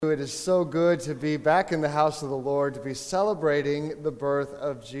It is so good to be back in the house of the Lord, to be celebrating the birth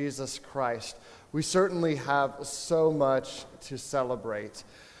of Jesus Christ. We certainly have so much to celebrate.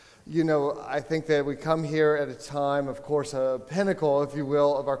 You know, I think that we come here at a time, of course, a pinnacle, if you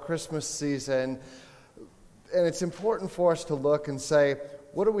will, of our Christmas season. And it's important for us to look and say,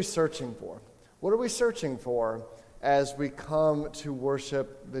 what are we searching for? What are we searching for as we come to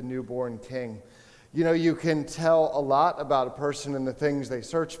worship the newborn King? You know, you can tell a lot about a person and the things they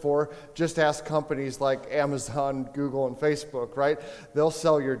search for. Just ask companies like Amazon, Google, and Facebook, right? They'll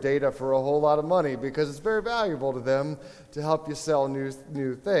sell your data for a whole lot of money because it's very valuable to them to help you sell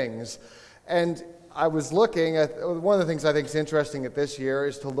new things. And I was looking at, one of the things I think is interesting at this year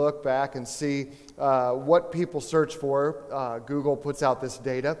is to look back and see what people search for. Google puts out this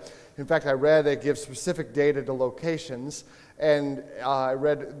data. In fact, I read it gives specific data to locations. And I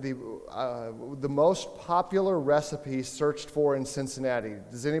read the most popular recipe searched for in Cincinnati.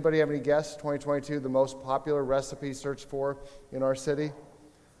 Does anybody have any guess? 2022, the most popular recipe searched for in our city?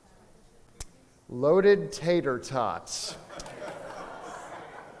 Loaded tater tots.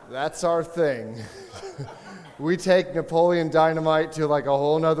 That's our thing. We take Napoleon Dynamite to like a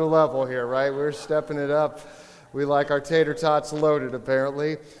whole nother level here, right? We're stepping it up. We like our tater tots loaded,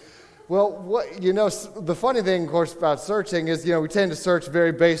 apparently. Well, the funny thing, of course, about searching is, we tend to search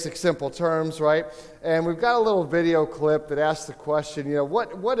very basic, simple terms, right? And we've got a little video clip that asks the question,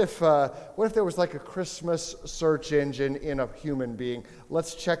 what if there was like a Christmas search engine in a human being?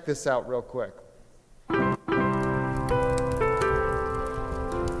 Let's check this out real quick.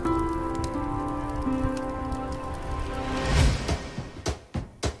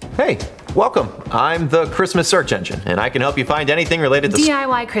 Hey, welcome. I'm the Christmas search engine, and I can help you find anything related to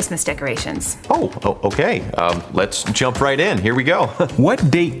DIY Christmas decorations. Oh, okay. Let's jump right in. Here we go.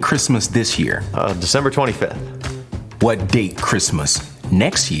 What date Christmas this year? December 25th. What date Christmas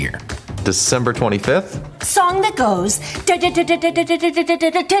next year? December 25th. Song that goes. I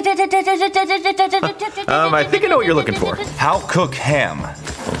think I know what you're looking for. How cook ham?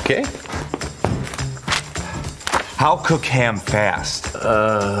 Okay. How cook ham fast?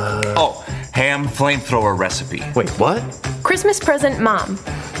 Ham flamethrower recipe. Wait, what? Christmas present mom.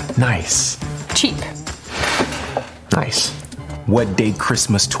 Nice. Cheap. Nice. What date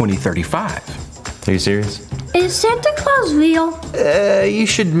Christmas 2035? Are you serious? Is Santa Claus real? You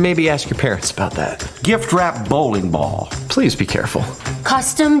should maybe ask your parents about that. Gift wrap bowling ball. Please be careful.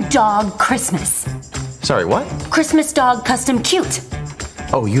 Custom dog Christmas. Sorry, what? Christmas dog custom cute.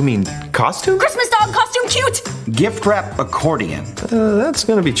 Oh, you mean costume? Christmas dog costume cute. Gift wrap accordion. That's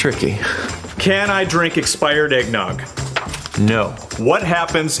gonna be tricky. Can I drink expired eggnog? No. What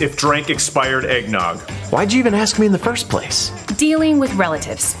happens if drank expired eggnog? Why'd you even ask me in the first place? Dealing with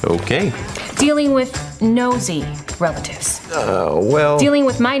relatives. Okay. Dealing with nosy relatives. Well... Dealing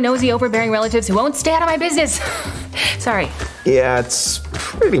with my nosy, overbearing relatives who won't stay out of my business. Sorry. Yeah, it's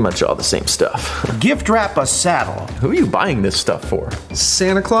pretty much all the same stuff. Gift wrap a saddle. Who are you buying this stuff for?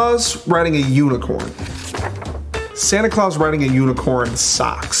 Santa Claus riding a unicorn. Santa Claus riding a unicorn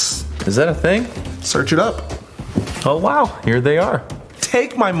socks. Is that a thing? Search it up. Oh, wow. Here they are.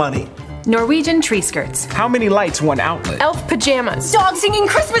 Take my money. Norwegian tree skirts. How many lights, one outlet? Elf pajamas. Dog singing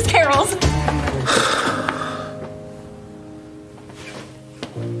Christmas carols.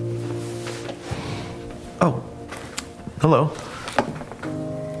 Oh. Hello.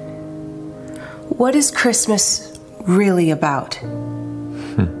 What is Christmas really about?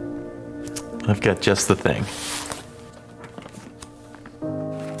 I've got just the thing.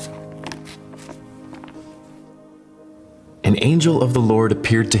 An angel of the Lord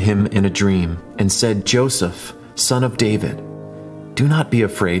appeared to him in a dream and said, Joseph, son of David, do not be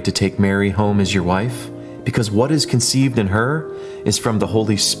afraid to take Mary home as your wife, because what is conceived in her is from the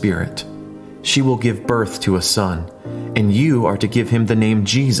Holy Spirit. She will give birth to a son, and you are to give him the name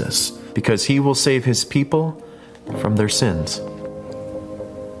Jesus, because he will save his people from their sins.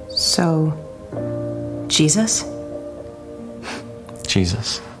 So, Jesus?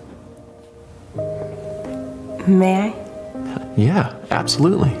 Jesus. May I? Yeah,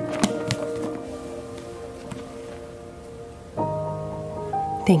 absolutely.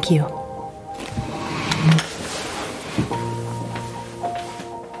 Thank you.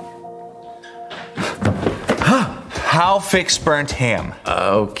 How fix burnt ham?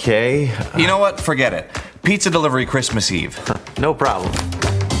 Okay. You know what? Forget it. Pizza delivery Christmas Eve. No problem.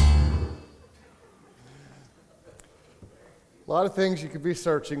 A lot of things you could be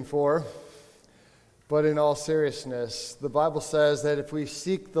searching for, but in all seriousness, the Bible says that if we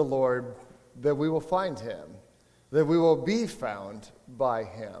seek the Lord, that we will find him, that we will be found by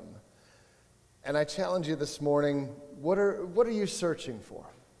him. And I challenge you this morning, what are you searching for?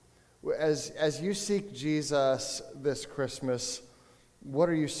 As you seek Jesus this Christmas, what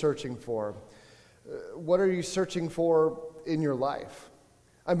are you searching for? What are you searching for in your life?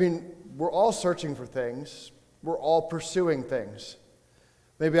 I mean, we're all searching for things. We're all pursuing things.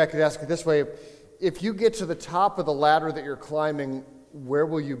 Maybe I could ask it this way. If you get to the top of the ladder that you're climbing, where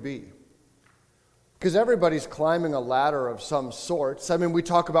will you be? Because everybody's climbing a ladder of some sorts. I mean, we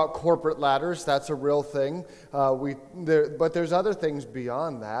talk about corporate ladders. That's a real thing. But there's other things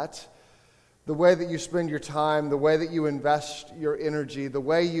beyond that. The way that you spend your time, the way that you invest your energy, the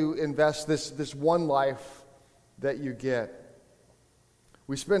way you invest this one life that you get.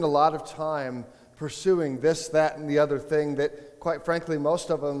 We spend a lot of time pursuing this, that, and the other thing that, quite frankly, most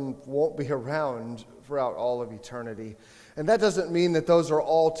of them won't be around throughout all of eternity. And that doesn't mean that those are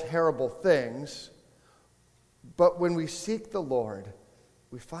all terrible things, but when we seek the Lord,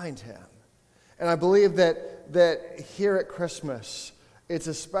 we find Him. And I believe that here at Christmas, it's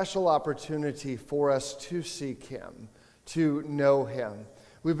a special opportunity for us to seek Him, to know Him.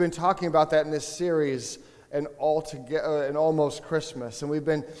 We've been talking about that in this series, an almost Christmas, and we've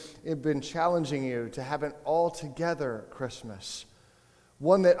been challenging you to have an altogether Christmas,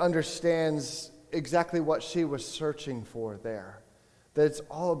 one that understands exactly what she was searching for there, that it's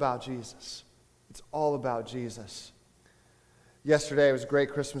all about Jesus. It's all about Jesus. Yesterday was a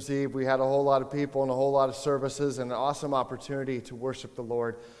great Christmas Eve. We had a whole lot of people and a whole lot of services and an awesome opportunity to worship the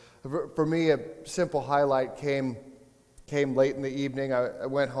Lord. For me, a simple highlight came late in the evening. I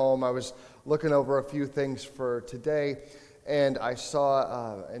went home. I was looking over a few things for today, and I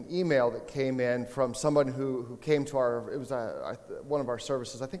saw an email that came in from someone who came to one of our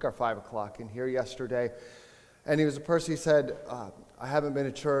services, I think our 5 o'clock in here yesterday. And he was a person, he said, I haven't been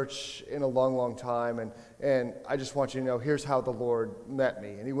to church in a long, long time, and I just want you to know, here's how the Lord met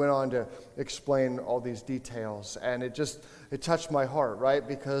me. And he went on to explain all these details, and it touched my heart, right?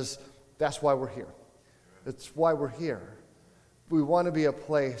 Because that's why we're here. It's why we're here. We want to be a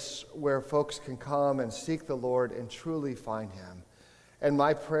place where folks can come and seek the Lord and truly find Him. And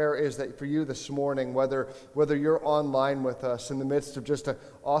my prayer is that for you this morning, whether you're online with us in the midst of just an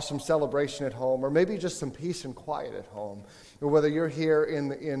awesome celebration at home, or maybe just some peace and quiet at home, or whether you're here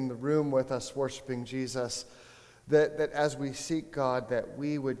in the room with us worshiping Jesus, that as we seek God, that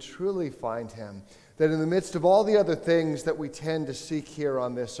we would truly find Him. That in the midst of all the other things that we tend to seek here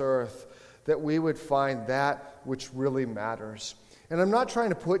on this earth, that we would find that which really matters. And I'm not trying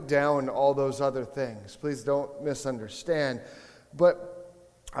to put down all those other things. Please don't misunderstand. But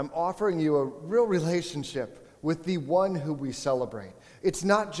I'm offering you a real relationship with the one who we celebrate. It's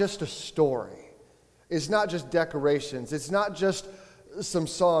not just a story. It's not just decorations. It's not just some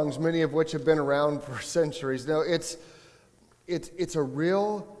songs, many of which have been around for centuries. No, it's a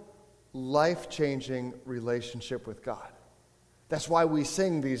real life-changing relationship with God. That's why we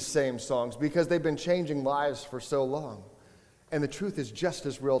sing these same songs, because they've been changing lives for so long. And the truth is just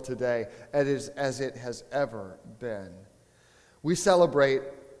as real today as it has ever been. We celebrate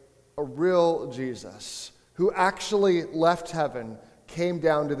a real Jesus who actually left heaven, came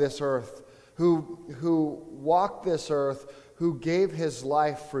down to this earth, who walked this earth, who gave His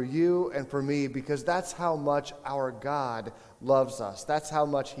life for you and for me, because that's how much our God loves us. That's how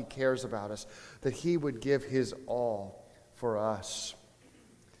much He cares about us, that He would give His all for us.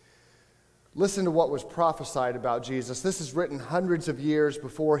 Listen to what was prophesied about Jesus. This is written hundreds of years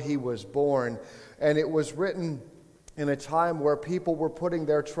before He was born, and it was written in a time where people were putting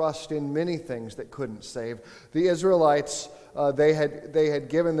their trust in many things that couldn't save. The Israelites, they had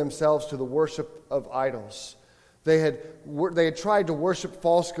given themselves to the worship of idols. They had tried to worship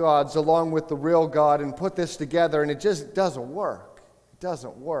false gods along with the real God and put this together, and it just doesn't work. It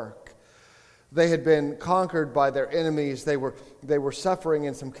doesn't work. They had been conquered by their enemies. They were suffering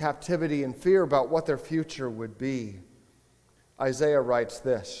in some captivity and fear about what their future would be. Isaiah writes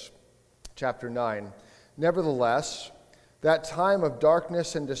this, chapter 9, "Nevertheless, that time of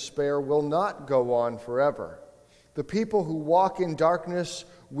darkness and despair will not go on forever. The people who walk in darkness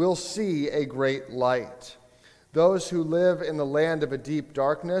will see a great light. Those who live in the land of a deep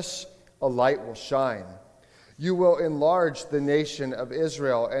darkness, a light will shine. You will enlarge the nation of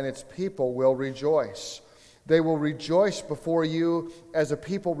Israel, and its people will rejoice. They will rejoice before you as a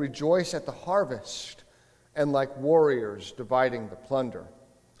people rejoice at the harvest, and like warriors dividing the plunder.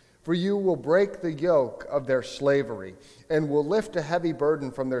 For you will break the yoke of their slavery, and will lift a heavy burden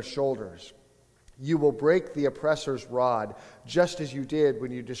from their shoulders. You will break the oppressor's rod, just as you did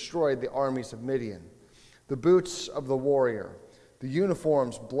when you destroyed the armies of Midian. The boots of the warrior, the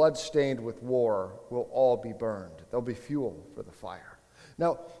uniforms blood-stained with war, will all be burned. They'll be fuel for the fire."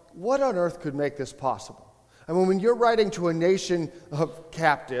 Now, what on earth could make this possible? I mean, when you're writing to a nation of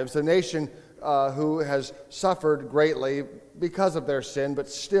captives, a nation who has suffered greatly because of their sin, but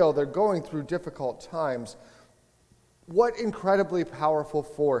still they're going through difficult times, what incredibly powerful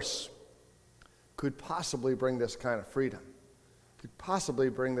force could possibly bring this kind of freedom, could possibly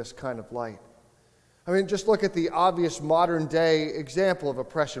bring this kind of light? I mean, just look at the obvious modern day example of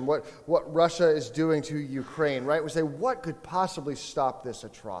oppression, what Russia is doing to Ukraine, right? We say, what could possibly stop this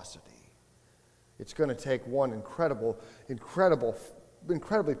atrocity? It's going to take one incredibly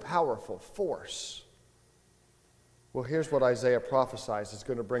powerful force. Well, here's what Isaiah prophesies is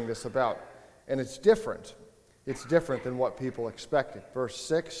going to bring this about. And it's different. It's different than what people expected. Verse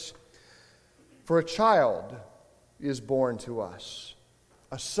 6, "For a child is born to us,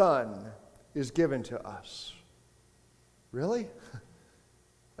 a son is given to us." Really?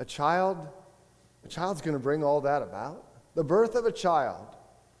 A child's going to bring all that about? The birth of a child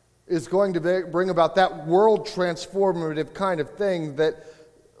is going to bring about that world transformative kind of thing that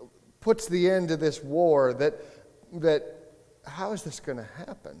puts the end to this war, that how is this going to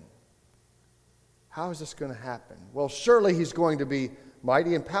happen? How is this going to happen? Well, surely he's going to be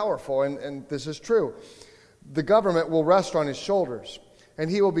mighty and powerful, and this is true. The government will rest on his shoulders, and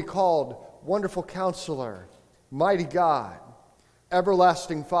he will be called Wonderful Counselor, Mighty God,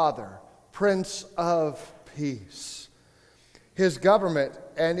 Everlasting Father, Prince of Peace. His government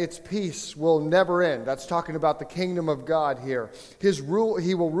and its peace will never end. That's talking about the kingdom of God here. He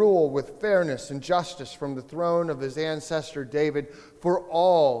will rule with fairness and justice from the throne of his ancestor David for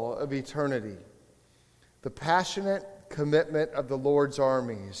all of eternity. The passionate commitment of the Lord's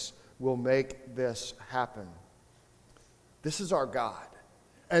armies will make this happen. This is our God.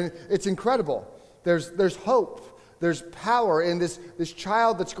 And it's incredible. There's hope. There's power in this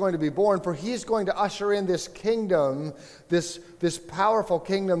child that's going to be born, for he's going to usher in this kingdom, this powerful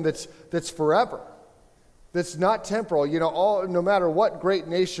kingdom that's forever, that's not temporal. You know, no matter what great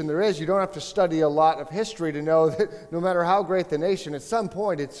nation there is, you don't have to study a lot of history to know that no matter how great the nation, at some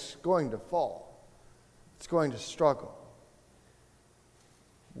point it's going to fall. It's going to struggle.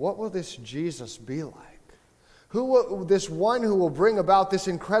 What will this Jesus be like? This one who will bring about this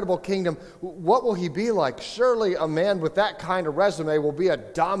incredible kingdom, what will he be like? Surely a man with that kind of resume will be a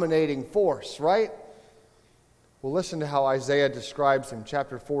dominating force, right? Well, listen to how Isaiah describes him,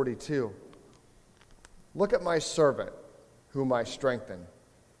 chapter 42. "Look at my servant, whom I strengthen.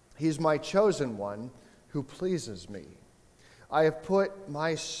 He's my chosen one who pleases me. I have put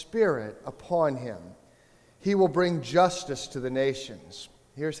my spirit upon him. He will bring justice to the nations."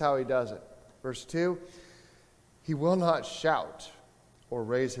 Here's how he does it. Verse 2, "He will not shout or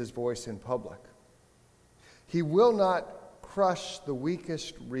raise his voice in public. He will not crush the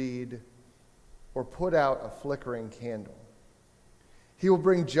weakest reed or put out a flickering candle. He will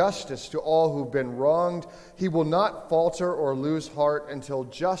bring justice to all who've been wronged. He will not falter or lose heart until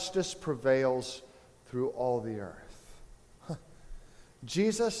justice prevails through all the earth."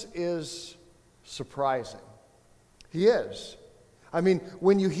 Jesus is surprising. He is. I mean,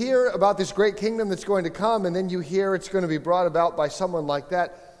 when you hear about this great kingdom that's going to come, and then you hear it's going to be brought about by someone like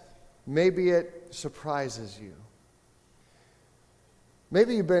that, maybe it surprises you.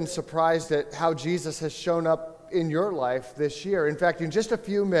 Maybe you've been surprised at how Jesus has shown up in your life this year. In fact, in just a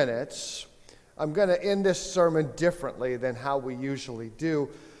few minutes, I'm going to end this sermon differently than how we usually do.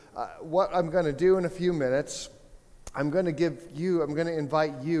 What I'm going to do in a few minutes, I'm going to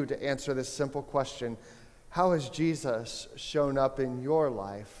invite you to answer this simple question: how has Jesus shown up in your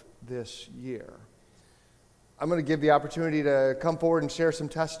life this year? I'm going to give the opportunity to come forward and share some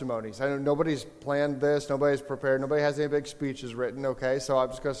testimonies. I know nobody's planned this, nobody's prepared, nobody has any big speeches written, okay? So I'm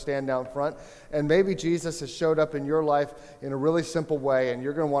just going to stand down front. And maybe Jesus has showed up in your life in a really simple way, and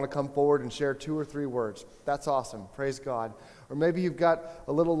you're going to want to come forward and share 2 or 3 words. That's awesome. Praise God. Or maybe you've got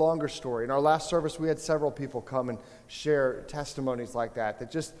a little longer story. In our last service, we had several people come and share testimonies like that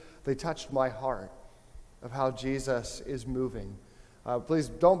they touched my heart of how Jesus is moving. Please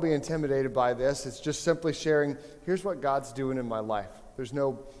don't be intimidated by this. It's just simply sharing, here's what God's doing in my life. There's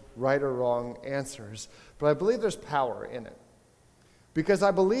no right or wrong answers, but I believe there's power in it. Because I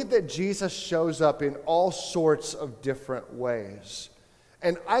believe that Jesus shows up in all sorts of different ways.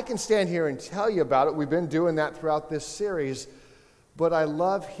 And I can stand here and tell you about it. We've been doing that throughout this series, but I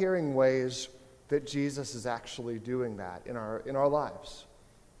love hearing ways that Jesus is actually doing that in our lives,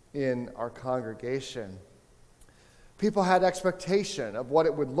 in our congregation. People had expectation of what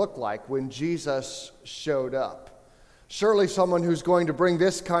it would look like when Jesus showed up. Surely someone who's going to bring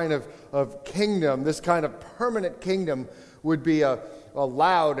this kind of kingdom, this kind of permanent kingdom, would be a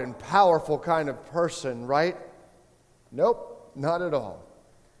loud and powerful kind of person, right? Nope, not at all.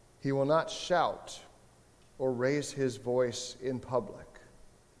 He will not shout or raise his voice in public.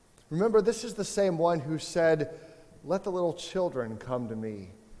 Remember, this is the same one who said, "Let the little children come to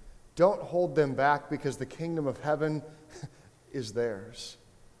me. Don't hold them back, because the kingdom of heaven is theirs."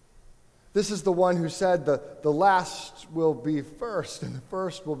 This is the one who said the last will be first and the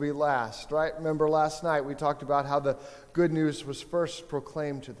first will be last, right? Remember last night we talked about how the good news was first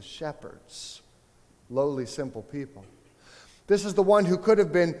proclaimed to the shepherds, lowly, simple people. This is the one who could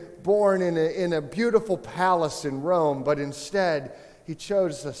have been born in a beautiful palace in Rome, but instead he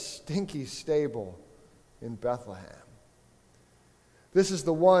chose a stinky stable in Bethlehem. This is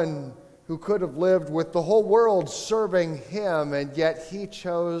the one who could have lived with the whole world serving him, and yet he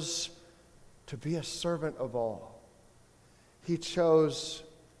chose to be a servant of all. He chose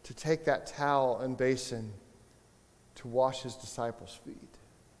to take that towel and basin to wash his disciples' feet.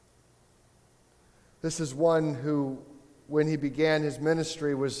 This is one who, when he began his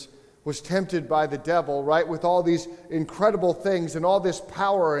ministry, was tempted by the devil, right, with all these incredible things and all this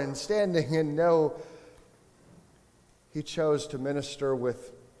power and standing, and no, he chose to minister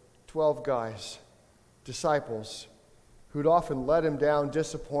with 12 guys, disciples, who'd often let him down,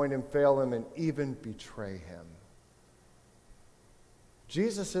 disappoint him, fail him, and even betray him.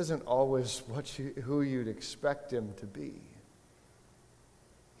 Jesus isn't always who you'd expect him to be.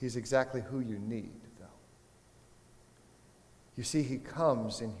 He's exactly who you need, though. You see, he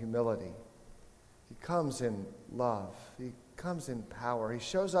comes in humility. He comes in love. He comes in power. He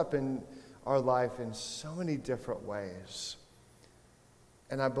shows up in our life in so many different ways.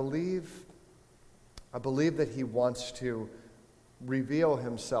 And I believe that he wants to reveal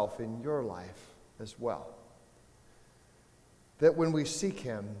himself in your life as well. That when we seek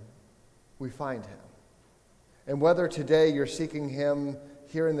him, we find him. And whether today you're seeking him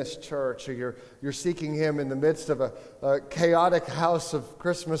here in this church, or you're seeking him in the midst of a chaotic house of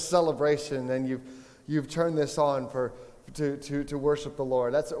Christmas celebration, and you've turned this on to worship the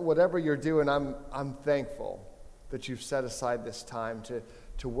Lord. That's whatever you're doing. I'm thankful that you've set aside this time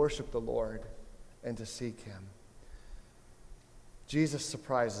to worship the Lord and to seek him. Jesus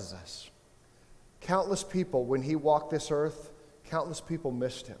surprises us. Countless people, when he walked this earth, countless people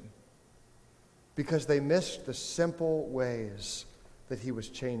missed him because they missed the simple ways that he was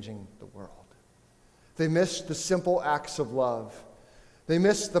changing the world. They missed the simple acts of love. They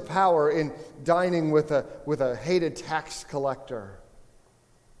missed the power in dining with a hated tax collector,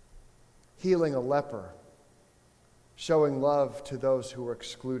 healing a leper, showing love to those who were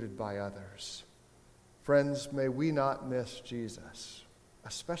excluded by others. Friends, may we not miss Jesus,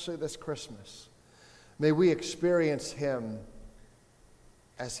 especially this Christmas. May we experience him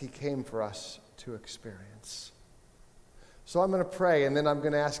as he came for us to experience. So I'm going to pray, and then I'm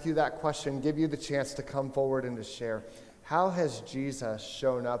going to ask you that question, give you the chance to come forward and to share. How has Jesus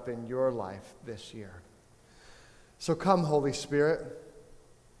shown up in your life this year? So come, Holy Spirit.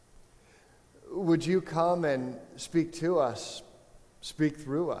 Would you come and speak to us, speak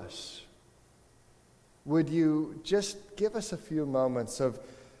through us? Would you just give us a few moments of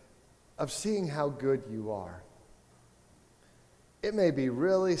seeing how good you are? It may be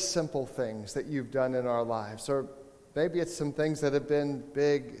really simple things that you've done in our lives, or maybe it's some things that have been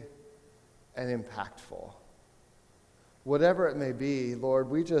big and impactful. Whatever it may be,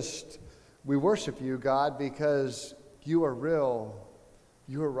 Lord, we worship you, God, because you are real,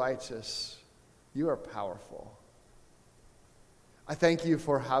 you are righteous, you are powerful. I thank you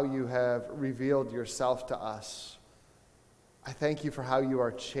for how you have revealed yourself to us. I thank you for how you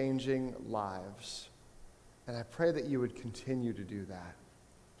are changing lives. And I pray that you would continue to do that.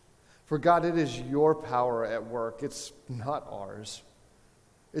 For God, it is your power at work. It's not ours.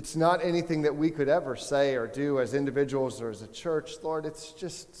 It's not anything that we could ever say or do as individuals or as a church. Lord, it's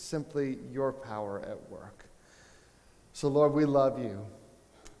just simply your power at work. So, Lord, we love you.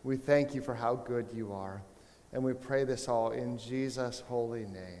 We thank you for how good you are. And we pray this all in Jesus' holy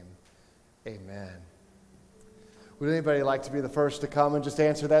name. Amen. Would anybody like to be the first to come and just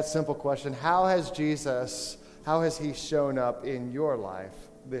answer that simple question? How has he shown up in your life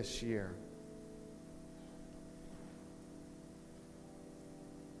this year?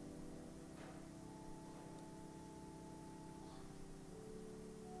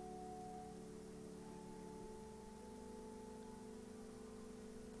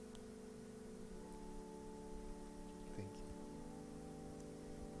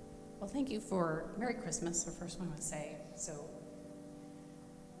 Well, thank you for Merry Christmas, the first one I would say. So,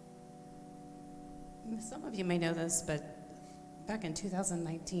 some of you may know this, but back in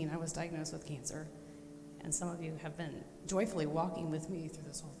 2019, I was diagnosed with cancer. And some of you have been joyfully walking with me through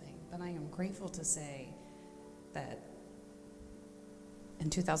this whole thing. But I am grateful to say that in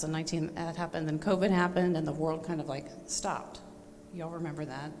 2019 that happened, then COVID happened, and the world kind of like stopped. Y'all remember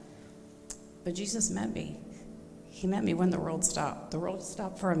that? But Jesus met me. He met me when the world stopped. The world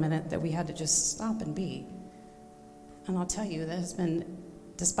stopped for a minute that we had to just stop and be. And I'll tell you, that has been,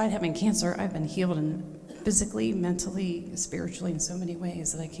 despite having cancer, I've been healed in physically, mentally, spiritually, in so many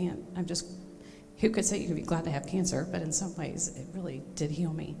ways that I'm just, who could say you could be glad to have cancer, but in some ways it really did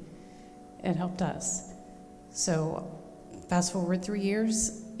heal me. It helped us. So fast forward 3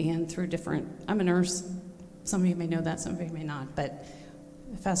 years and through I'm a nurse. Some of you may know that, some of you may not, but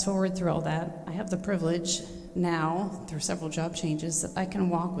fast forward through all that, I have the privilege now, through several job changes, that I can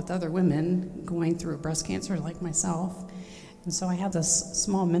walk with other women going through breast cancer like myself. And so I have this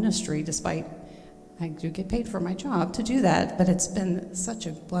small ministry, despite I do get paid for my job to do that, but it's been such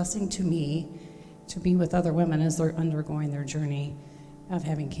a blessing to me to be with other women as they're undergoing their journey of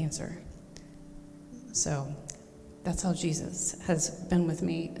having cancer. So that's how Jesus has been with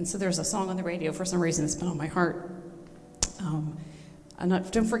me. And so there's a song on the radio, for some reason it's been on my heart.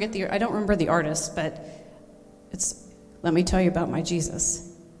 Don't forget I don't remember the artist, but it's Let Me Tell You About My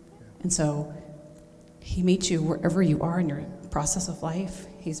Jesus. And so he meets you wherever you are in your process of life.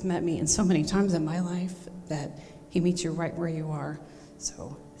 He's met me in so many times in my life that he meets you right where you are.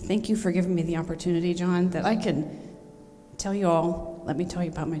 So thank you for giving me the opportunity, John, that I can tell you all, let me tell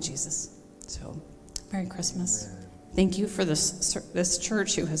you about my Jesus. So Merry Christmas. Amen. Thank you for this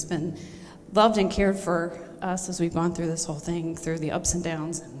church who has been loved and cared for us as we've gone through this whole thing, through the ups and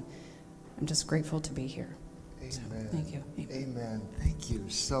downs, and I'm just grateful to be here. Amen. So, thank you. Amen. Thank you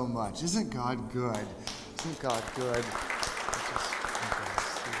so much. Isn't God good? Isn't God good?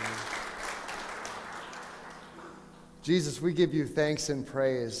 Jesus, we give you thanks and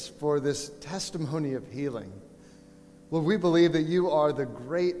praise for this testimony of healing. Lord, we believe that you are the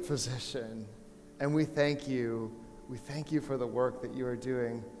great physician, and we thank you. We thank you for the work that you are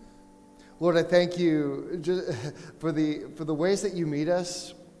doing. Lord, I thank you for the ways that you meet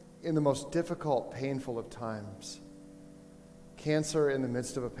us in the most difficult, painful of times. Cancer in the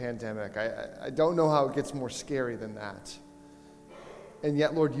midst of a pandemic. I don't know how it gets more scary than that. And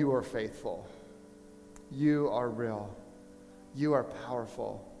yet, Lord, you are faithful. You are real. You are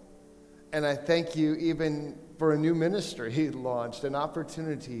powerful. And I thank you even for a new ministry launched, an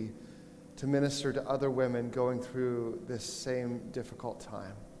opportunity to minister to other women going through this same difficult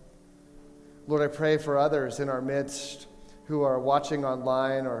time. Lord, I pray for others in our midst who are watching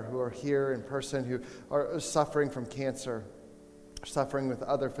online or who are here in person who are suffering from cancer, suffering with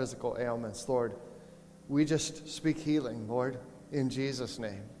other physical ailments. Lord, we just speak healing, Lord, in Jesus'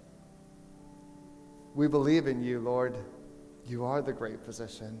 name. We believe in you, Lord. You are the great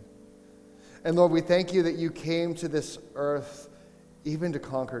physician. And Lord, we thank you that you came to this earth even to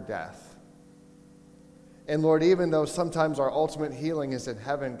conquer death. And Lord, even though sometimes our ultimate healing is in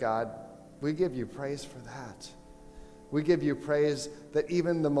heaven, God, we give you praise for that. We give you praise that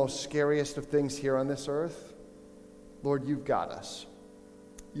even the most scariest of things here on this earth, Lord, you've got us.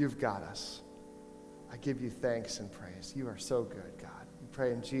 You've got us. I give you thanks and praise. You are so good, God. We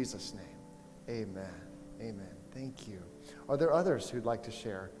pray in Jesus' name. Amen. Amen. Thank you. Are there others who'd like to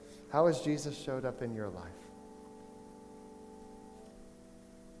share? How has Jesus showed up in your life?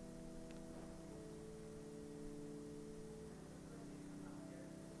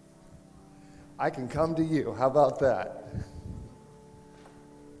 I can come to you. How about that?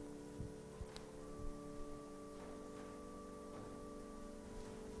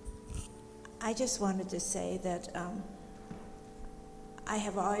 I just wanted to say that I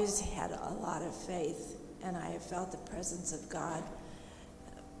have always had a lot of faith, and I have felt the presence of God.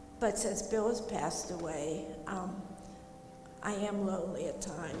 But since Bill has passed away, I am lonely at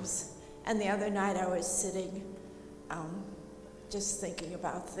times. And the other night I was sitting just thinking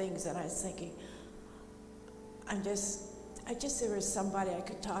about things, and I was thinking, there was somebody I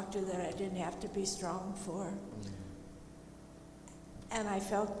could talk to that I didn't have to be strong for. And I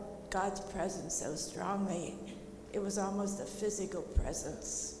felt God's presence so strongly. It was almost a physical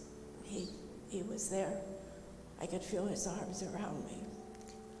presence. He was there. I could feel his arms around me.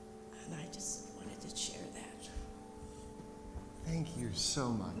 And I just wanted to share that. Thank you so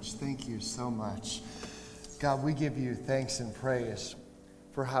much. Thank you so much. God, we give you thanks and praise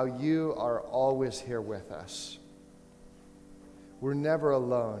for how you are always here with us. We're never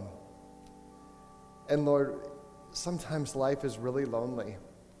alone. And Lord, sometimes life is really lonely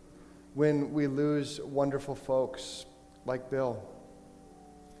when we lose wonderful folks like Bill.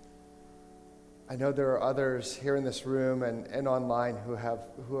 I know there are others here in this room and online who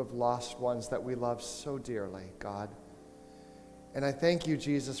have lost ones that we love so dearly, God. And I thank you,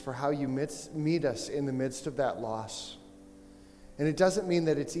 Jesus, for how you meet us in the midst of that loss. And it doesn't mean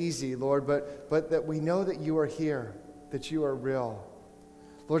that it's easy, Lord, but that we know that you are here, that you are real.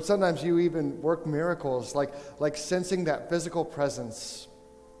 Lord, sometimes you even work miracles, like sensing that physical presence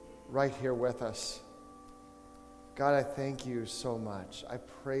right here with us. God, I thank you so much. I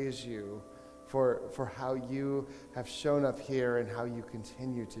praise you for how you have shown up here and how you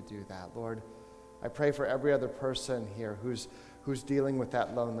continue to do that. Lord, I pray for every other person here who's dealing with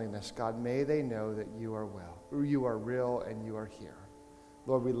that loneliness. God, may they know that you are real and you are here.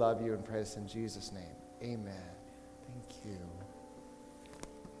 Lord, we love you and pray this in Jesus' name. Amen. Thank you.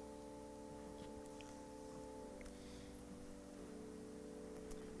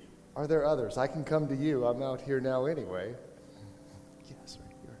 Are there others? I can come to you. I'm out here now anyway. Yes,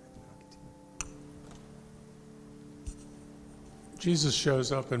 right here. Jesus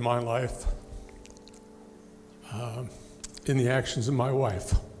shows up in my life in the actions of my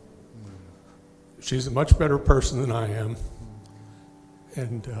wife. She's a much better person than I am.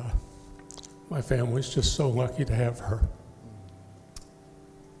 And my family's just so lucky to have her.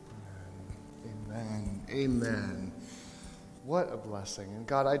 Amen. Amen. What a blessing. And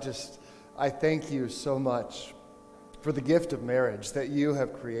God, I thank you so much for the gift of marriage that you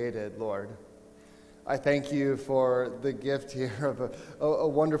have created, Lord. I thank you for the gift here of a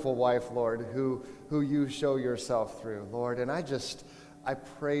wonderful wife, Lord, who you show yourself through, Lord. And I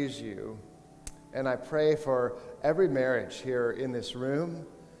praise you. And I pray for every marriage here in this room,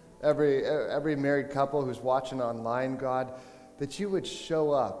 every married couple who's watching online, God, that you would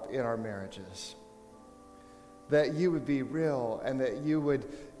show up in our marriages, that you would be real, and that you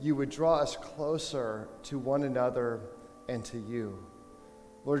would draw us closer to one another and to you.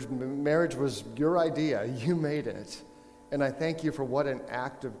 Lord, marriage was your idea. You made it. And I thank you for what an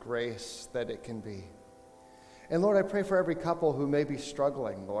act of grace that it can be. And Lord, I pray for every couple who may be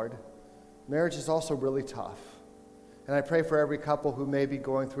struggling, Lord. Marriage is also really tough. And I pray for every couple who may be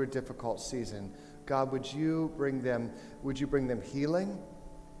going through a difficult season. God, would you bring them healing?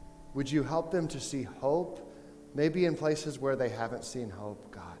 Would you help them to see hope? Maybe in places where they haven't seen hope,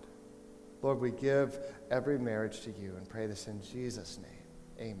 God. Lord, we give every marriage to you and pray this in Jesus' name.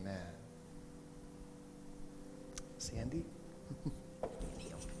 Amen. Sandy?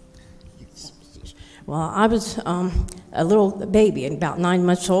 Well, I was a little baby, about 9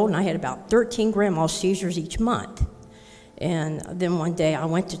 months old, and I had about 13 grandma's seizures each month. And then one day I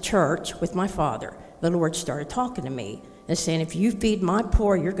went to church with my father. The Lord started talking to me and saying, if you feed my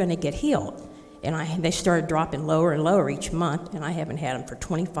poor, you're going to get healed. And they started dropping lower and lower each month, and I haven't had them for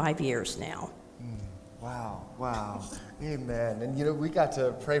 25 years now. Wow. Amen. And we got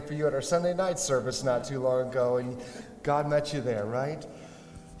to pray for you at our Sunday night service not too long ago, and God met you there, right?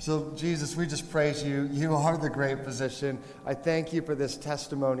 So, Jesus, we just praise you. You are the great physician. I thank you for this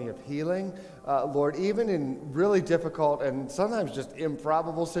testimony of healing. Lord, even in really difficult and sometimes just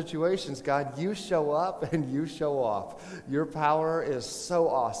improbable situations, God, you show up and you show off. Your power is so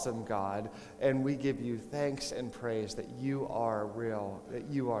awesome, God, and we give you thanks and praise that you are real, that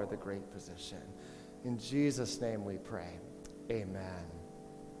you are the great physician. In Jesus' name we pray. Amen.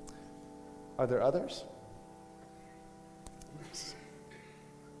 Are there others? Yes.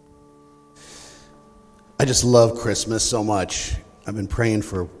 I just love Christmas so much. I've been praying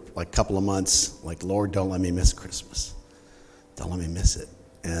for a couple of months, Lord, don't let me miss Christmas. Don't let me miss it.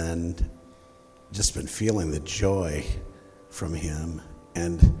 And just been feeling the joy from him.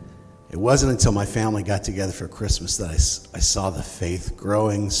 And it wasn't until my family got together for Christmas that I saw the faith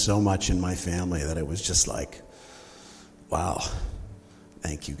growing so much in my family that it was just like, wow,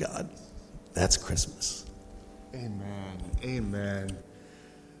 thank you, God. That's Christmas. Amen.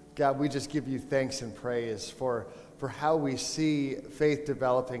 God, we just give you thanks and praise for how we see faith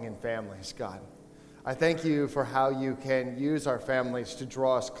developing in families, God. I thank you for how you can use our families to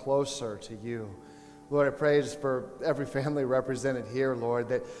draw us closer to you. Lord, I pray just for every family represented here, Lord,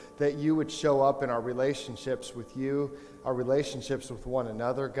 that you would show up in our relationships with you, our relationships with one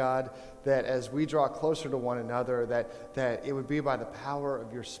another, God, that as we draw closer to one another, that it would be by the power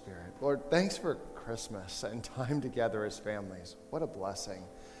of your Spirit. Lord, thanks for Christmas and time together as families. What a blessing.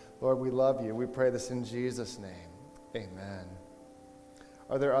 Lord, we love you. We pray this in Jesus' name. Amen.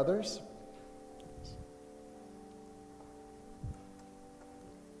 Are there others?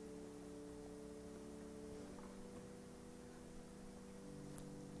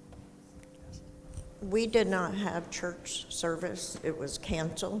 We did not have church service. It was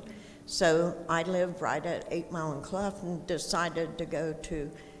canceled. So I live right at 8 Mile and Clough and decided to go to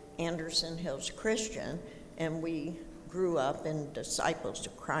Anderson Hills Christian, and we grew up in Disciples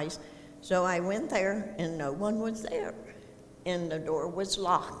of Christ. So I went there and no one was there and the door was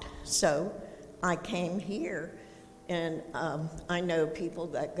locked. So I came here And I know people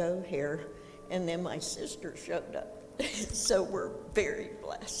that go here, and then my sister showed up. So we're very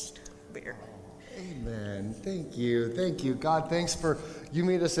blessed. Very. Amen. Thank you. Thank you. God, thanks for you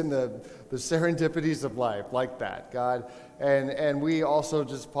meet us in the serendipities of life like that, God. And we also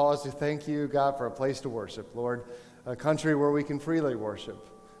just pause to thank you, God, for a place to worship, Lord, a country where we can freely worship.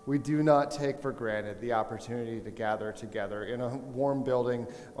 We do not take for granted the opportunity to gather together in a warm building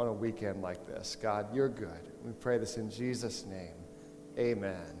on a weekend like this. God, you're good. We pray this in Jesus' name.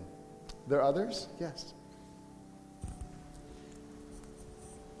 Amen. Are there others? Yes.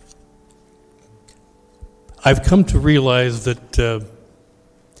 I've come to realize that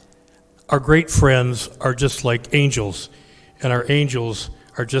our great friends are just like angels, and our angels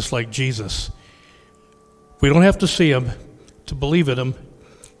are just like Jesus. We don't have to see them to believe in them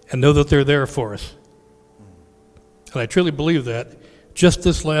and know that they're there for us. And I truly believe that. Just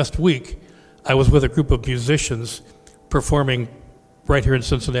this last week, I was with a group of musicians performing right here in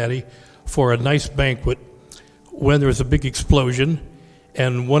Cincinnati for a nice banquet when there was a big explosion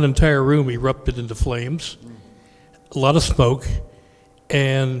and one entire room erupted into flames, a lot of smoke,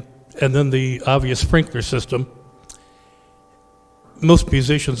 and then the obvious sprinkler system. Most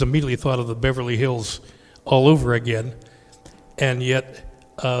musicians immediately thought of the Beverly Hills all over again, and yet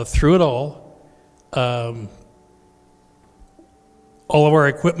through it all of our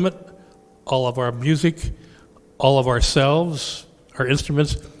equipment, all of our music, all of ourselves, our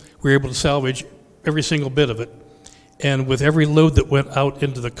instruments, we were able to salvage every single bit of it. And with every load that went out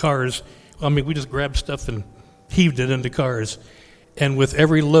into the cars, I mean, we just grabbed stuff and heaved it into cars. And with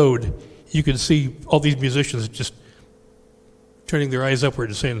every load, you could see all these musicians just turning their eyes upward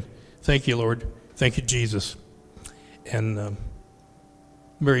and saying, "Thank you, Lord. Thank you, Jesus." And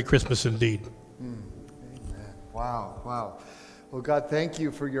Merry Christmas indeed. Amen. Wow, wow. Well, God, thank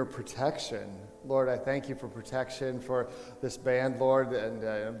you for your protection. Lord, I thank you for protection for this band, Lord, and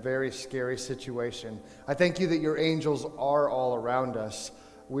a very scary situation. I thank you that your angels are all around us.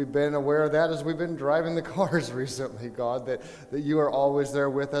 We've been aware of that as we've been driving the cars recently, God, that you are always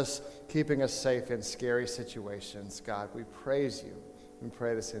there with us, keeping us safe in scary situations. God, we praise you. We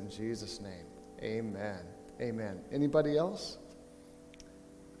pray this in Jesus' name. Amen. Amen. Anybody else?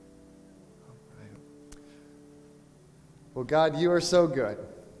 All right. Well, God, you are so good.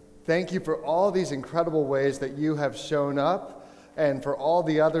 Thank you for all these incredible ways that you have shown up and for all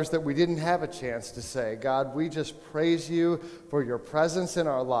the others that we didn't have a chance to say. God, we just praise you for your presence in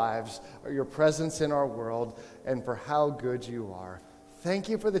our lives, or your presence in our world, and for how good you are. Thank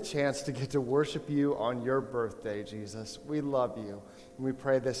you for the chance to get to worship you on your birthday, Jesus. We love you, and we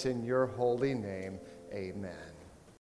pray this in your holy name. Amen.